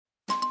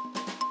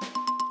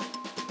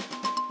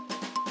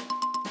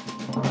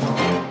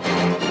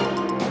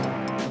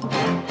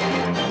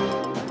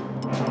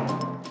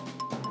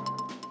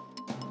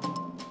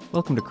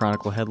Welcome to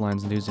Chronicle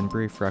Headlines News in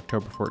Brief for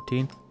October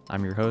 14th.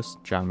 I'm your host,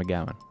 John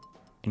McGowan.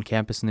 In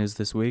campus news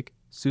this week,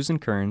 Susan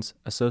Kearns,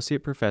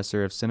 Associate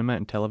Professor of Cinema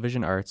and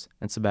Television Arts,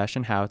 and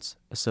Sebastian Houts,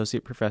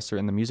 Associate Professor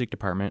in the Music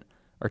Department,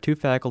 are two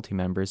faculty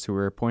members who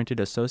were appointed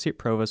Associate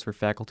Provost for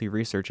Faculty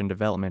Research and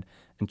Development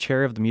and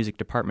Chair of the Music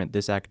Department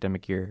this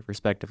academic year,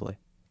 respectively.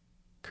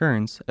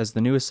 Kearns, as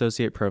the new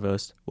Associate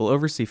Provost, will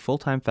oversee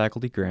full-time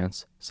faculty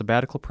grants,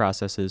 sabbatical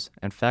processes,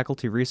 and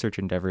faculty research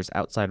endeavors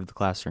outside of the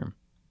classroom.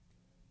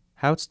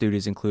 Houts'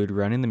 duties include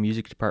running the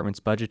music department's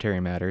budgetary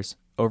matters,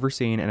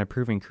 overseeing and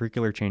approving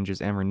curricular changes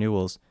and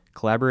renewals,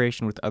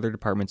 collaboration with other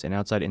departments and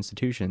outside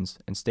institutions,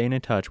 and staying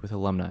in touch with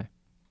alumni.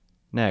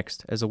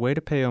 Next, as a way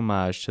to pay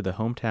homage to the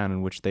hometown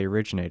in which they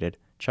originated,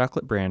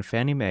 chocolate brand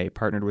Fannie Mae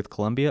partnered with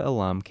Columbia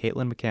alum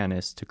Caitlin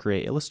McCannis to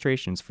create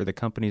illustrations for the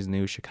company's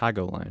new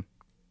Chicago line.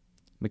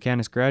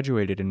 McCannis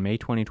graduated in May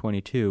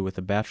 2022 with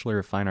a Bachelor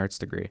of Fine Arts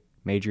degree,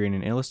 majoring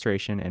in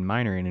illustration and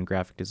minoring in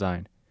graphic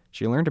design.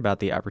 She learned about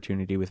the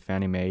opportunity with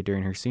Fannie Mae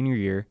during her senior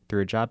year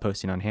through a job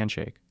posting on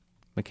Handshake.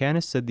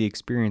 McCannis said the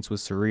experience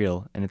was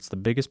surreal, and it's the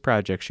biggest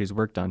project she's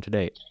worked on to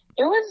date.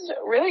 It was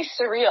really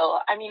surreal.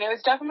 I mean, it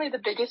was definitely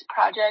the biggest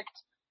project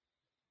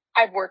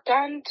I've worked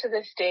on to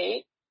this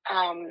date.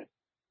 And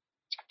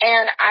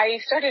I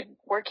started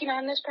working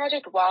on this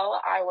project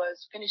while I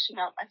was finishing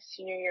up my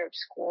senior year of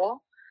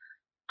school.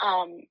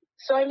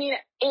 So, I mean,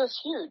 it was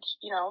huge.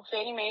 You know,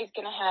 Fannie Mae is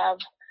going to have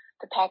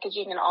the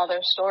packaging in all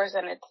their stores,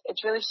 and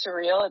it's really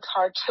surreal. It's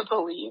hard to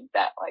believe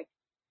that, like,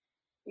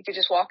 you could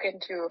just walk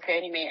into a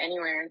Fannie Mae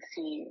anywhere and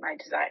see my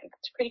design.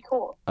 It's pretty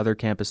cool. Other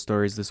campus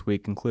stories this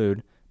week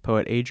include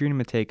poet Adrian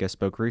Mateka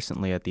spoke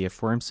recently at the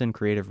Aforimson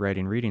Creative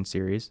Writing Reading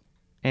Series,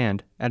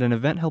 and at an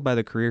event held by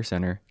the Career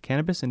Center,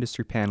 cannabis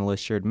industry panelists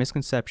shared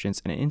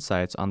misconceptions and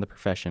insights on the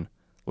profession.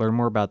 Learn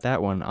more about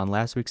that one on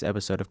last week's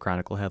episode of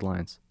Chronicle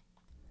Headlines.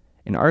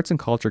 In arts and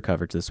culture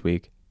coverage this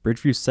week,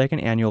 Bridgeview's second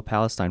annual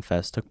Palestine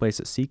Fest took place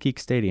at SeatGeek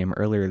Stadium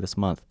earlier this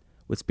month,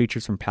 with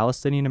speeches from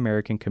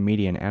Palestinian-American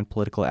comedian and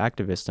political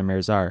activist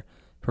Amer Zar,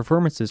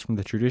 performances from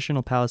the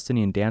traditional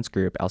Palestinian dance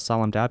group Al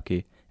Salam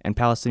Dabki and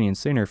Palestinian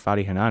singer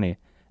Fadi Hanani,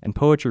 and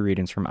poetry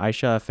readings from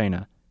Aisha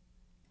Afena.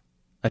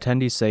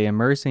 Attendees say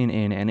immersing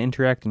in and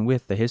interacting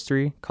with the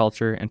history,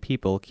 culture, and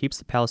people keeps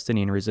the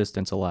Palestinian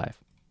resistance alive.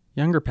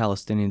 Younger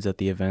Palestinians at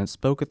the event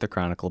spoke at the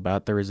Chronicle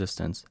about their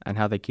resistance and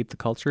how they keep the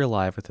culture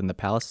alive within the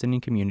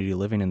Palestinian community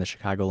living in the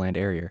Chicagoland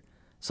area.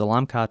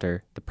 Salam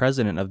Khater, the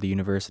president of the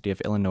University of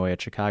Illinois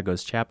at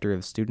Chicago's chapter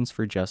of Students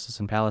for Justice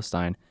in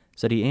Palestine,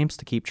 said he aims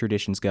to keep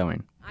traditions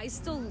going. I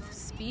still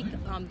speak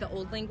the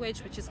old language,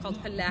 which is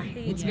called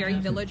Fallahi. It's very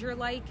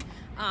villager-like.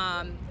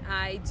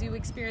 I do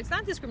experience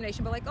not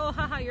discrimination, but like, oh,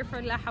 haha, you're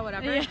Fallaha,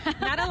 whatever. Yeah.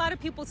 Not a lot of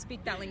people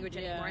speak that language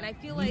anymore, and I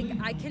feel like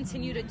I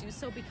continue to do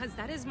so because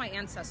that is my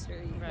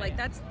ancestry. Right. Like,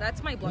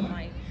 that's my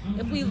bloodline.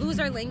 If we lose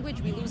our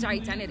language, we lose our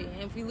identity,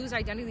 and if we lose our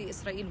identity,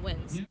 Israel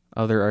wins.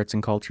 Other arts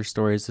and culture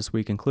stories this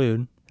week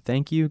include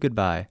Thank You,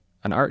 Goodbye,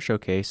 an art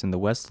showcase in the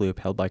West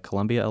Loop held by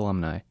Columbia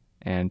alumni,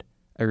 and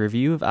a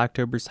review of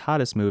October's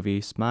hottest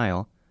movie,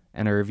 Smile,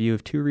 and a review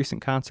of two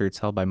recent concerts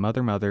held by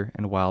Mother Mother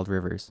and Wild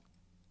Rivers.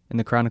 In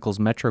the Chronicle's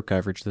Metro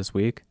coverage this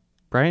week,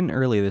 bright and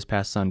early this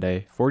past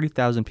Sunday,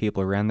 40,000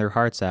 people ran their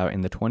hearts out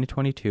in the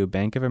 2022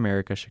 Bank of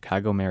America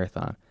Chicago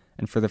Marathon,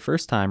 and for the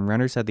first time,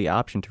 runners had the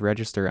option to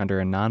register under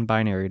a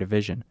non-binary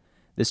division.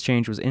 This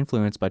change was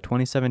influenced by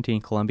 2017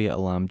 Columbia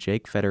alum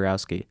Jake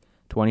Fedorowski,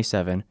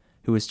 27,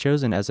 who was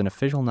chosen as an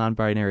official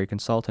non-binary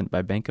consultant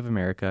by Bank of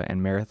America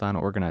and marathon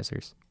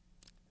organizers.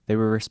 They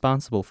were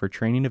responsible for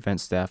training event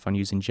staff on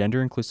using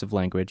gender-inclusive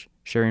language,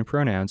 sharing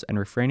pronouns, and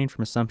refraining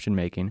from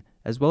assumption-making,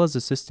 as well as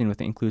assisting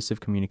with inclusive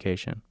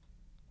communication.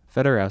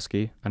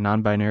 Fedorowski, a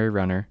non-binary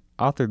runner,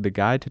 authored the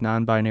Guide to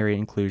Non-Binary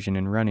Inclusion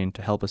in Running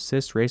to help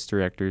assist race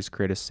directors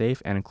create a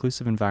safe and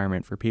inclusive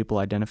environment for people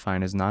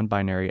identifying as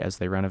non-binary as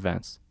they run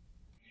events.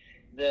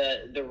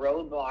 The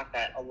roadblock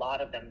that a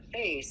lot of them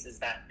face is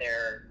that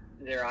they're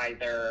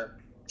either,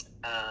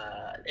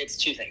 it's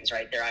two things,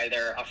 right? They're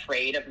either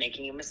afraid of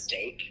making a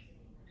mistake,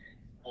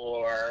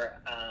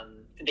 or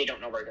they don't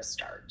know where to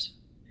start.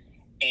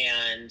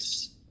 And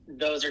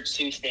those are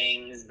two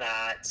things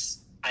that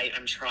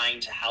I'm trying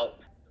to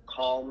help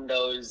calm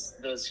those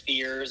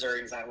fears or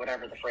anxiety,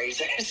 whatever the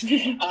phrase is.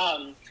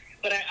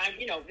 But I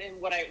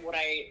and what I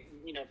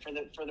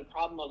for the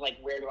problem of like,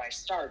 where do I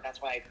start? That's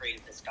why I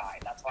created this guide.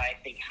 That's why I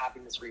think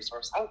having this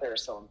resource out there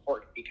is so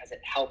important, because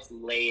it helps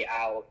lay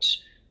out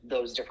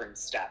those different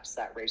steps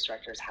that race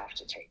directors have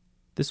to take.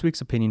 This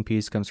week's opinion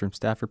piece comes from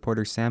staff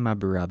reporter Sam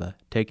Aburaba,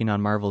 taking on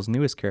Marvel's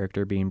newest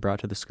character being brought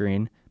to the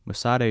screen,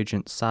 Mossad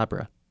agent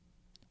Sabra.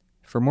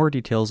 For more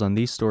details on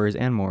these stories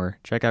and more,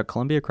 check out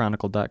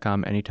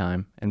ColumbiaChronicle.com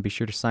anytime, and be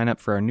sure to sign up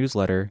for our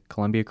newsletter,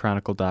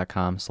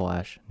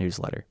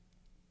 ColumbiaChronicle.com/newsletter.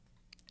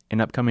 In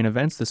upcoming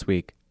events this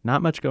week,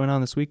 not much going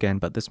on this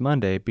weekend, but this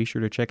Monday, be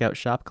sure to check out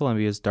Shop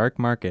Columbia's Dark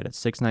Market at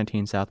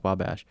 619 South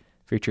Wabash,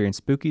 featuring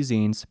spooky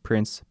zines,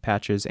 prints,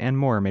 patches, and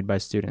more made by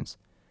students.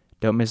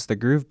 Don't miss the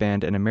Groove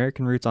Band and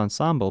American Roots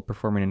Ensemble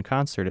performing in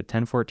concert at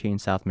 1014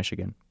 South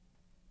Michigan.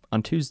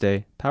 On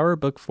Tuesday, Power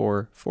Book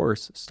 4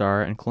 Force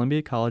star and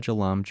Columbia College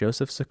alum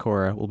Joseph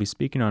Sikora will be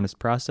speaking on his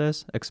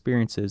process,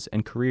 experiences,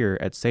 and career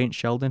at St.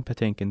 Sheldon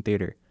Patinkin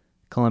Theater.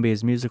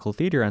 Columbia's musical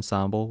theater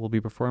ensemble will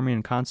be performing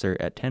in concert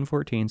at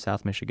 1014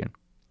 South Michigan.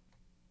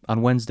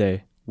 On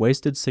Wednesday,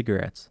 Wasted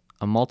Cigarettes,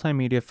 a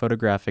multimedia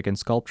photographic and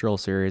sculptural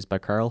series by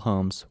Carl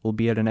Holmes, will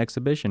be at an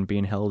exhibition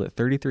being held at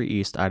 33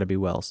 East Ida B.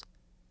 Wells.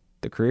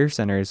 The Career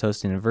Center is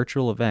hosting a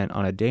virtual event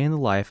on a day in the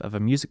life of a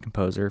music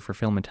composer for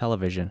film and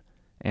television,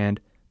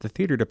 and the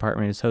theater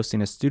department is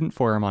hosting a student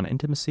forum on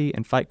intimacy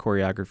and fight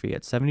choreography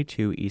at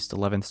 72 East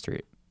 11th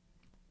Street.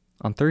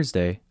 On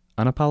Thursday,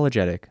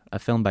 Unapologetic, a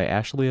film by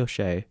Ashley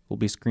O'Shea, will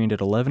be screened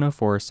at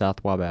 1104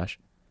 South Wabash.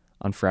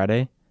 On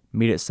Friday,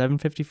 meet at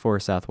 754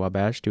 South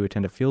Wabash to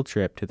attend a field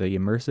trip to the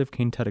immersive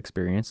King Tut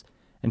experience,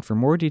 and for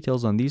more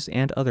details on these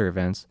and other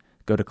events,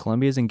 go to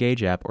Columbia's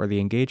Engage app or the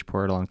Engage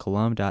portal on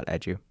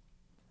colum.edu.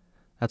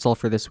 That's all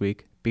for this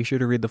week. Be sure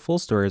to read the full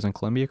stories on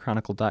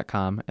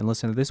ColumbiaChronicle.com and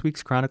listen to this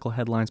week's Chronicle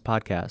Headlines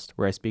podcast,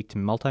 where I speak to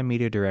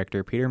Multimedia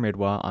Director Peter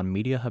Midwa on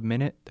Media Hub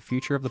Minute, the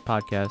future of the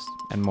podcast,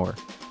 and more.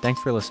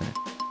 Thanks for listening.